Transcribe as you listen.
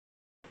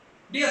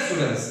Dear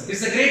students,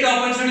 it's a great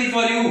opportunity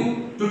for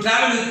you to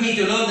travel with me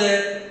to learn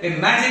the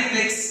magic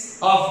tricks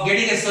of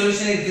getting a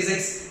solution in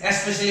physics,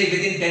 especially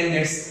within 10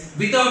 minutes,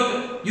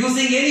 without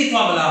using any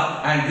formula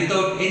and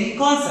without any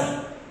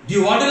concept. Do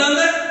you want to learn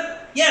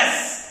that?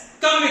 Yes!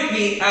 Come with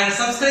me and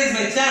subscribe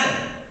my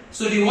channel.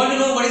 So do you want to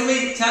know what is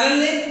my channel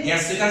name?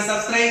 Yes, you can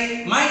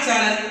subscribe my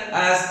channel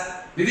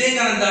as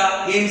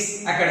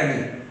Vivekananda-AIMS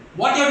Academy.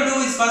 What you have to do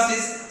is first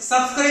is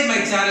subscribe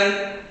my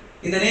channel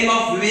in the name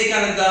of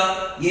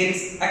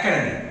Vivekananda-AIMS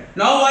Academy.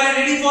 Now are you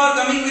ready for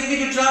coming with me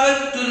to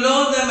travel to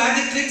learn the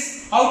magic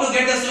tricks, how to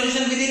get the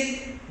solution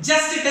within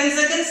just 10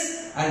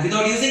 seconds and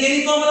without using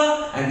any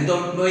formula and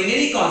without knowing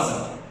any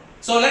concept.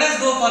 So let us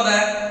go for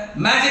the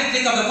magic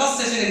trick of the first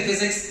session in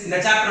physics in the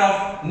chapter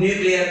of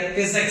nuclear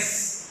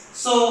physics.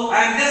 So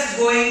I am just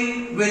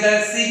going with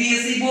the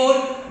CBSE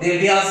board. They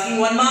will be asking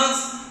 1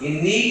 marks.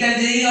 In NEET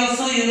and JEE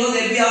also, you know,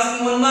 they will be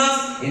asking 1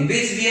 marks, in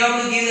which we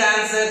have to give the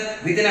answer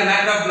within a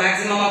matter of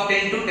maximum of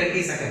 10 to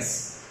 20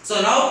 seconds.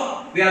 So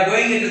now we are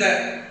going into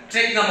the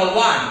trick number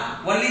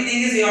 1. Only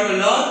thing is you have to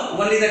learn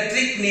only the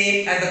trick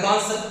name and the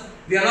concept.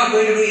 We are not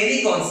going to do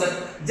any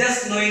concept,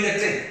 just knowing the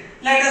trick.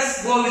 Let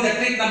us go with the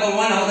trick number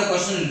 1, how the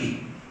question will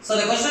be. So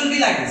the question will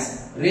be like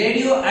this.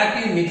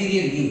 Radioactive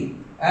material A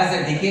as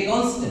a decay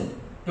constant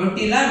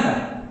 20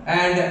 lambda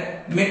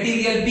and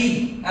material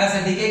B as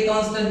a decay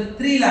constant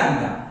 3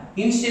 lambda.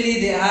 Initially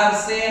they have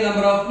same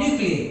number of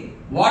nuclei.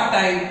 What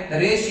time the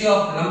ratio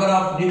of number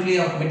of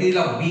nuclei of material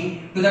of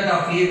B to that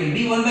of A will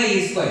be 1 by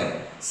A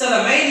square. So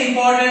the main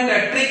important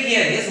trick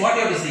here is what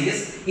you have to see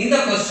is in the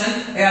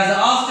question it has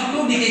asked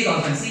 2 decay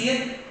constants. See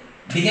here,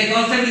 decay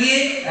constant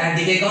A and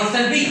decay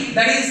constant B.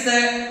 That is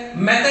the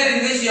method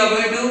in which you are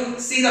going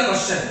to see the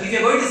question. If you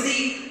are going to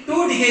see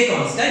 2 decay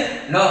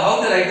constant, now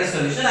how to write the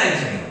solution I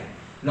am showing you.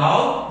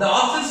 Now the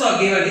options are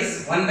given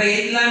is 1 by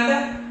 8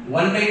 lambda,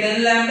 1 by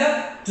 10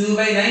 lambda, 2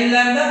 by 9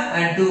 lambda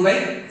and 2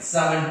 by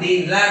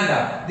 17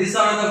 lambda. These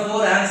are the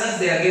 4 answers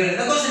they are given in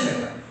the question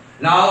paper.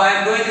 Now I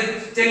am going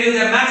to tell you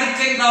the magic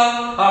trick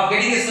now of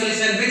getting a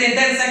solution within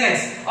 10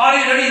 seconds. Are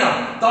you ready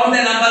now? Count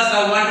the numbers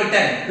now 1 to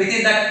 10.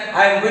 Within that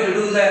I am going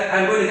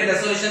to get a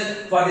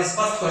solution for this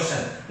first question.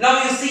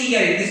 Now you see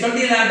here it is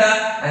 20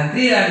 lambda and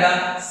 3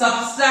 lambda.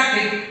 Subtract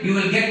it, you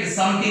will get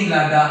 17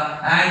 lambda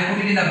and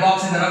put it in a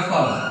box in the rough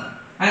column.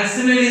 And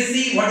similarly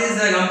see what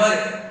is the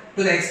number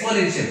to the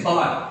exponential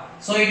power.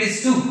 So it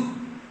is 2.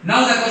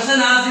 Now the question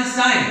asks is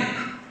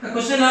time. The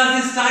question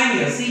asks is time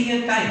here. See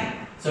here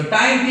time. So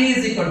time t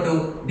is equal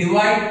to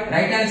divide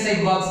right hand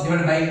side box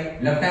divided by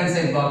left hand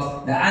side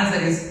box. The answer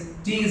is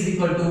t is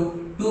equal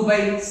to 2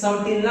 by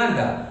 17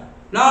 lambda.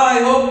 Now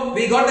I hope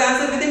we got the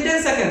answer within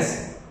 10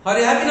 seconds. Are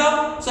you happy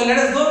now? So let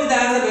us go with the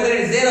answer whether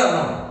it is there or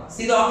not.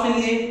 See the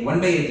option here 1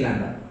 by 8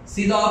 lambda.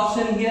 See the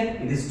option here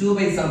it is 2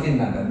 by 17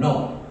 lambda.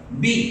 No.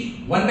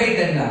 B 1 by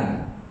 10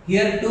 lambda.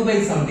 Here 2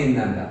 by 17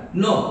 lambda.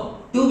 No.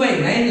 2 by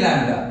 9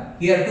 lambda.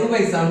 Here 2 by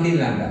 17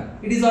 lambda.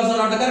 It is also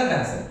not the correct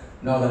answer.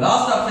 Now the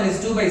last option is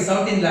 2 by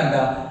 17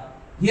 lambda.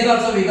 Here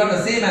also we got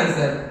the same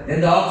answer. Then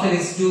the option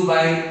is 2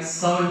 by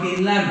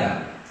 17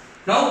 lambda.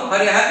 Now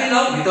are you happy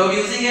now? Without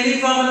using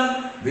any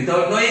formula,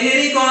 without knowing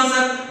any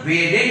concept,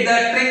 we did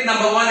the trick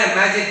number 1, a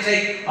magic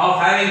trick of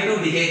having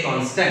 2 decay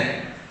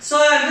constant. So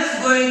I am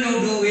just going to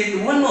do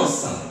it one more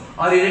sum.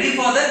 Are you ready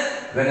for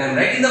that? When I am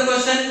writing the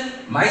question,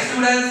 my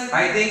students,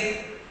 I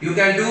think you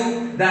can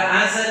do the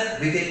answer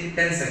within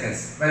 10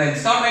 seconds. When I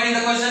start writing the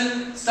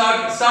question,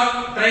 start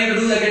trying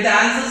to get the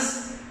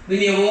answers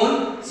in your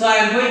own. So I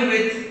am going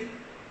with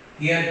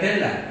here 10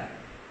 lambda.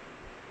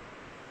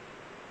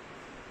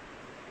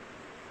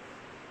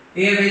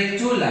 A with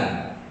 2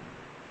 lambda.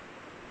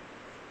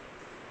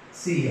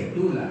 C here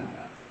 2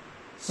 lambda.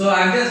 So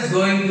I am just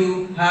going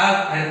to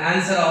have an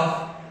answer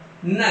of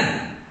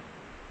none.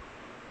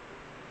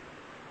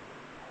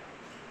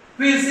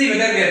 We will see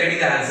whether we are getting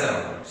the answer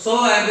or not.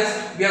 So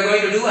we are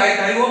going to do,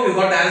 I hope you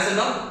got the answer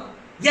now.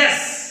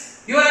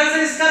 Yes, your answer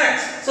is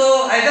correct.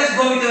 So I just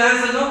go with your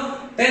answer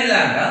now. 10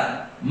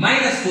 lambda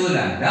minus 2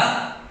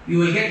 lambda, you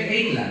will get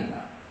 8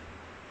 lambda.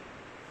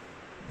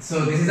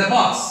 So this is a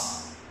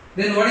box.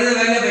 Then what is the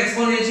value of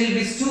exponential? It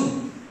is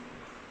 2.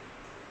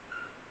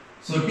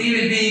 So t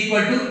will be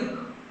equal to,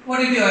 what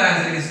will be your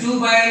answer? It is 2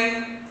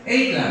 by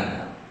 8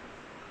 lambda.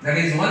 That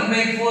is 1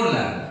 by 4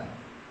 lambda.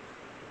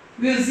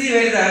 We will see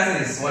where the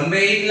answer is. 1 by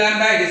 8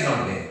 lambda, it is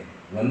not there.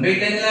 1 by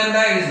 10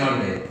 lambda, it is not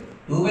there.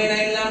 2 by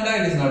 9 lambda,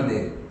 it is not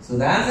there. So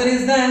the answer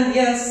is then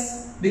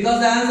yes, because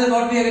the answer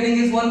what we are getting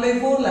is 1 by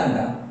 4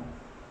 lambda.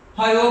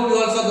 I hope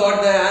you also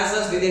got the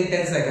answers within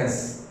 10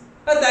 seconds.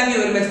 But thank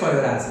you very much for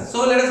your answers.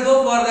 So let us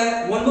go for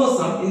the one more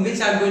sum in which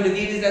I am going to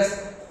give it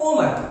as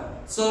homework.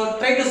 So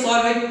try to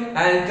solve it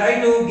and try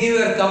to give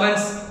your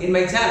comments in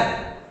my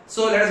channel.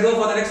 So let us go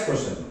for the next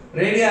question.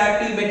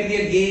 Radioactive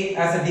material A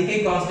as a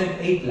decay constant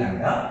 8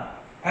 lambda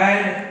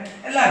and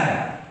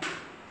lambda.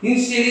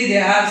 Initially they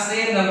have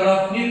same number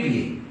of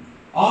nuclei.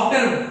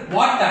 After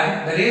what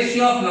time the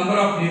ratio of number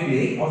of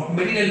nuclei of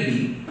material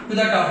B to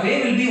that of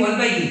A will be 1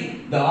 by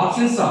A. The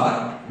options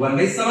are 1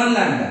 by 7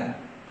 lambda,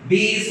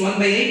 B is 1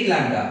 by 8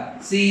 lambda,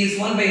 C is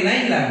 1 by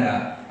 9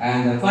 lambda,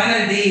 and the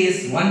final D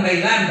is 1 by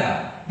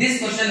lambda. This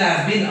question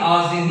has been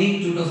asked in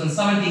NEET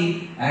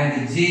 2017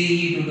 and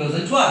JEE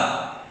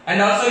 2012.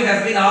 And also it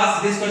has been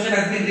asked, this question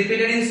has been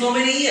repeated in so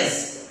many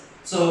years.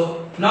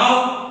 So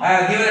now I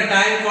have given a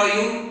time for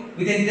you.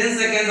 Within 10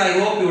 seconds I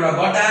hope you would have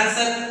got the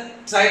answer.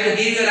 Try to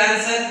give your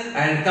answer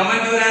and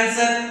comment your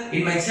answer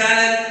in my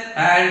channel,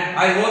 and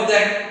I hope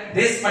that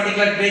this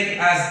particular trick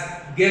has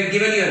given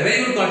you a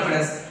very good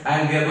confidence,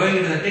 and we are going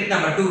into the trick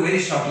number 2 very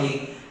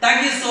shortly.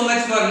 Thank you so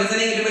much for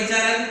listening to my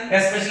channel,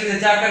 especially the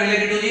chapter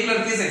related to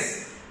nuclear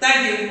physics.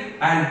 Thank you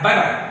and bye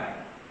bye.